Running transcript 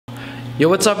Yo,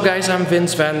 what's up guys? I'm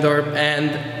Vince Vandorp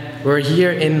and we're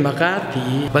here in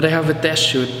Makati, but I have a test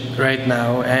shoot right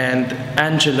now and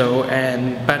Angelo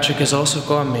and Patrick is also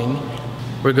coming.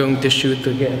 We're going to shoot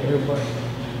together, but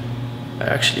I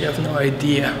actually have no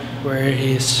idea where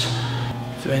his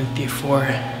 24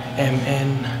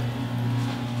 MN.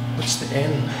 What's the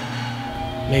N?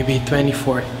 Maybe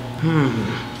 24.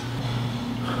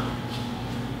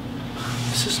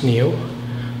 This is new.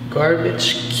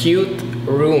 Garbage cute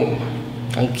room.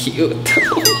 Ang cute.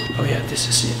 Oh yeah, this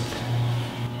is it.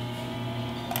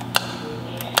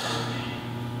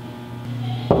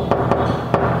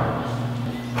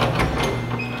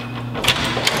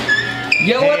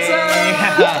 Yo, what's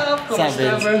up? What's up,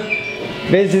 Vince?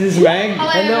 Vince, this is Mag.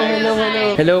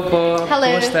 Hello. Hello po. Hello.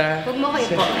 Kumusta? Huwag mo kayo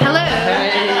po. Hello.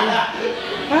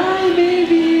 Hi,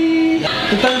 baby!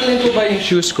 Tatanggalin ko ba yung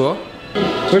shoes ko?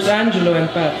 Where's Angelo and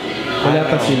Pat? Wala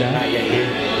pa sila.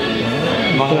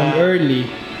 From early.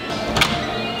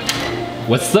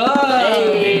 What's up?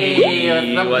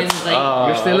 Hey, what's up?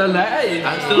 You're still alive.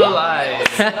 I'm still alive.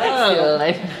 Still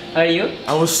alive. Are you?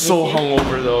 I was so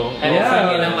hungover though.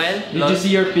 Yeah. Did you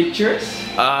see your pictures?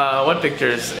 What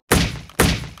pictures?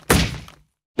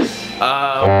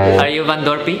 Are you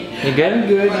Vandorpi? You good? I'm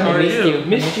good. How are you?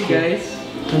 Missed you guys.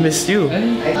 I missed you.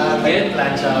 Good?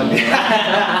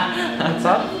 What's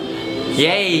up?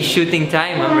 Yay, shooting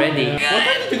time. I'm ready. What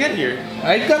time did you get here?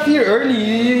 I got here early.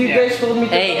 You guys told me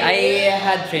to. Hey, I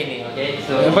had training, okay?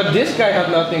 So, But this guy had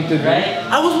nothing to do. right?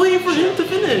 I was waiting for him to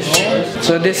finish.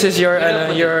 So this is your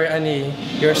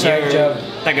side job.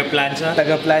 Taga-plancha.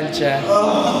 Taga-plancha.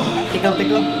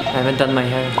 Tickle. I haven't done my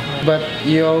hair. But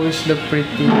you always look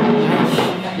pretty.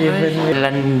 Even with...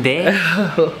 Lande?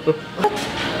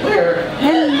 Where?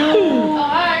 Hello!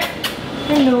 Hi.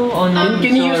 Hello. Oh no,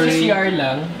 Can you use the sorry. CR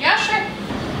lang? Yeah, sure.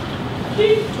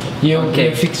 You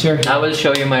Okay. fix your hair. I will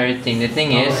show you my routine. The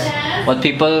thing is, what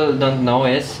people don't know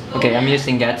is, okay, I'm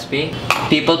using Gatsby.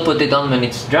 People put it on when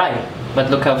it's dry, but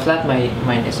look how flat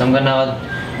mine is. I'm gonna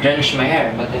drench my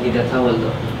hair, but I need a towel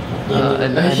though.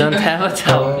 I don't have a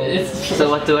towel. So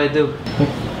what do I do?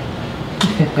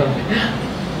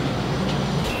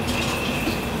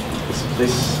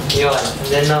 This. Yun, and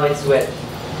then now it's wet.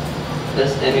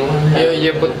 Does anyone have?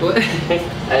 You put.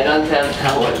 I don't have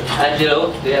towel.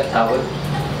 Angelo, do you have towel?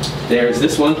 There's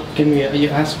this one. Can you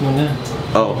ask mo na?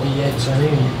 Oh. Yeah, sorry.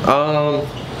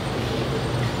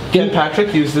 Can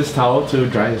Patrick use this towel to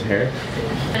dry his hair?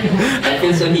 I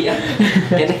feel so here.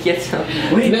 Can I get some?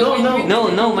 Wait,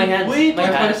 No, my hands. Wait, my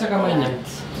para hands. sa kamay niya.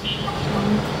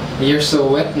 You're so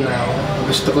wet now.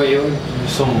 Gusto ko yun. You're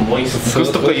so moist.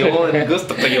 Gusto ko yun.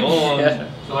 Gusto ko yun.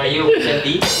 So are you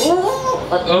ready?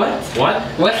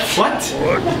 What?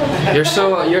 You're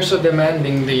so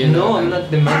demanding, do you know? No, I'm not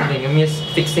demanding. I'm just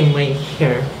fixing my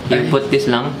hair. You put this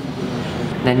lang,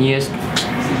 then you just.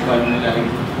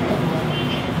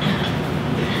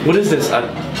 What is this? A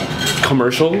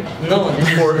commercial? No, this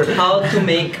is how to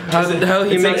make. How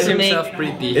he It's makes a- himself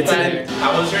pretty. It's an.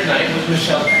 How was your night with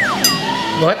Michelle?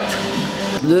 What?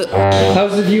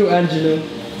 How's the view, Angelo?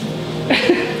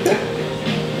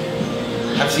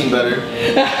 I've seen better.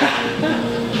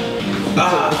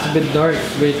 It's a bit dark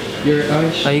with your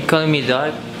eyes. Are you calling me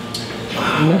dark?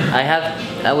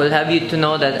 I will have you to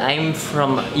know that I'm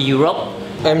from Europe.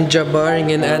 I'm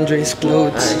jabaring in Andrei's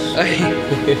clothes.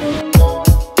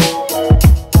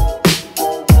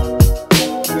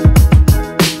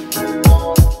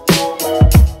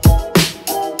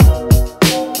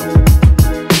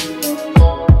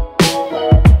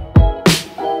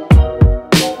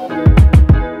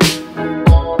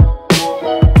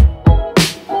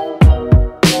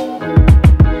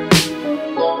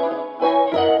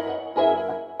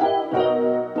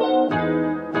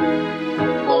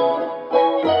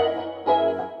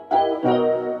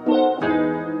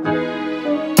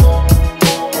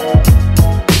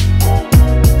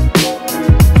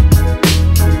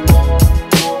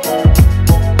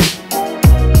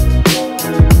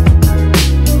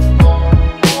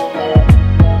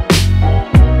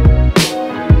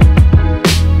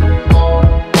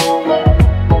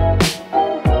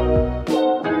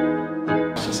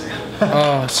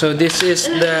 Oh, so this is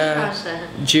the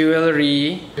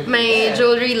jewelry. My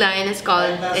jewelry line is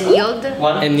called Aniled.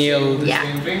 Aniled. Yeah.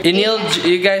 Aniled.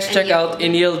 You guys check out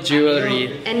Aniled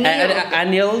jewelry. Aniled.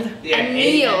 Aniled.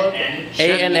 Aniled.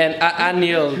 A-N-N.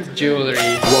 Aniled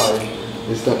jewelry. Why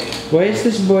Why is that? is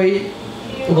this boy?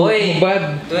 Boy,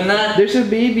 Bud. do not. There's a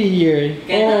baby here.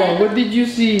 Oh, what did you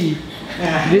see?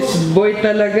 This boy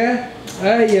talaga.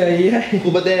 Ay, ay, ay.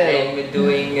 Hubadero. I'm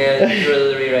doing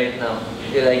jewelry right now.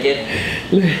 You like it?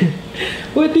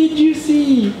 What did you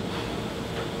see?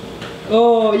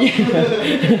 Oh,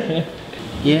 yeah.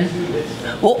 Yeah?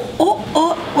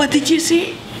 Oh, what did you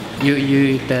say?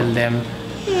 You tell them.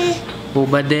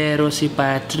 Hubadero si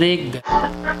Patrick.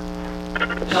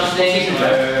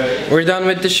 We're done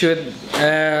with the shoot.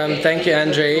 Thank you,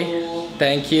 Andrei.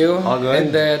 Thank you. All good.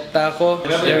 And the taco,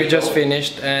 we just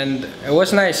finished, and it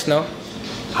was nice, no?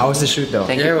 How was the shoot though?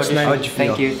 Thank Yeah, you it was for the nice. shoot.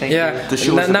 Thank you. Thank you. Yeah. The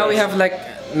shoot was the Now we best. have like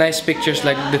nice pictures,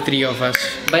 like the three of us.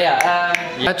 But yeah,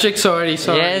 Patrick, sorry.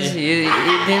 yes, you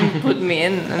didn't put me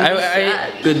in.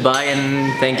 Goodbye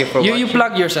and thank you for watching. You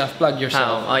plug yourself. Plug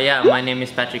yourself. Oh yeah, my name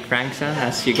is PATRIK FRANKSSON,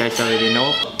 as you guys already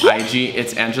know. IG,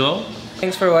 it's Angelo.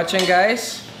 Thanks for watching,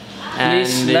 guys.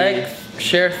 Please And, like,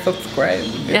 share, subscribe.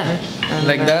 Yeah.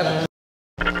 Like that.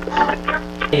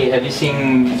 Hey, have you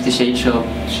seen 50 Shades of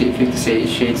 50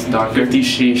 Shades Darker? 50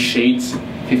 Shades.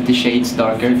 50 Shades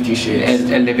Darker. 50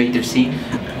 Shades. Elevator scene.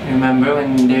 Remember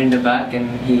when they're in the back and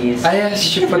he's. Ah, yes,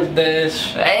 she put the